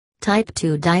Type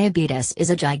 2 diabetes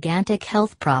is a gigantic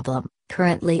health problem,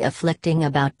 currently afflicting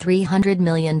about 300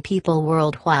 million people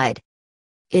worldwide.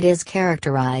 It is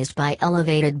characterized by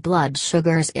elevated blood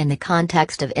sugars in the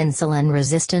context of insulin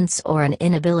resistance or an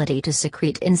inability to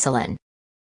secrete insulin.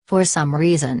 For some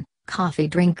reason, coffee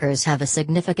drinkers have a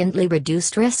significantly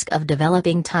reduced risk of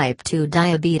developing type 2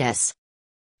 diabetes.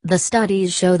 The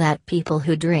studies show that people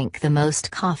who drink the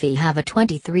most coffee have a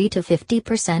 23 to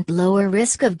 50% lower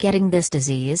risk of getting this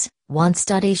disease, one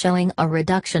study showing a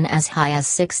reduction as high as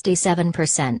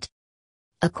 67%.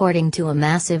 According to a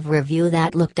massive review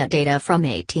that looked at data from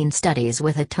 18 studies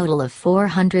with a total of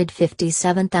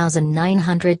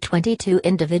 457,922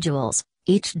 individuals,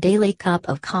 each daily cup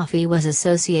of coffee was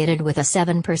associated with a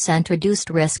 7%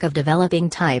 reduced risk of developing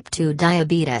type 2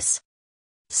 diabetes.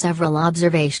 Several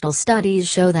observational studies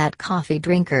show that coffee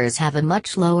drinkers have a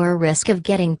much lower risk of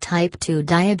getting type 2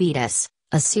 diabetes,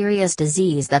 a serious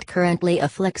disease that currently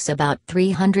afflicts about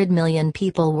 300 million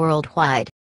people worldwide.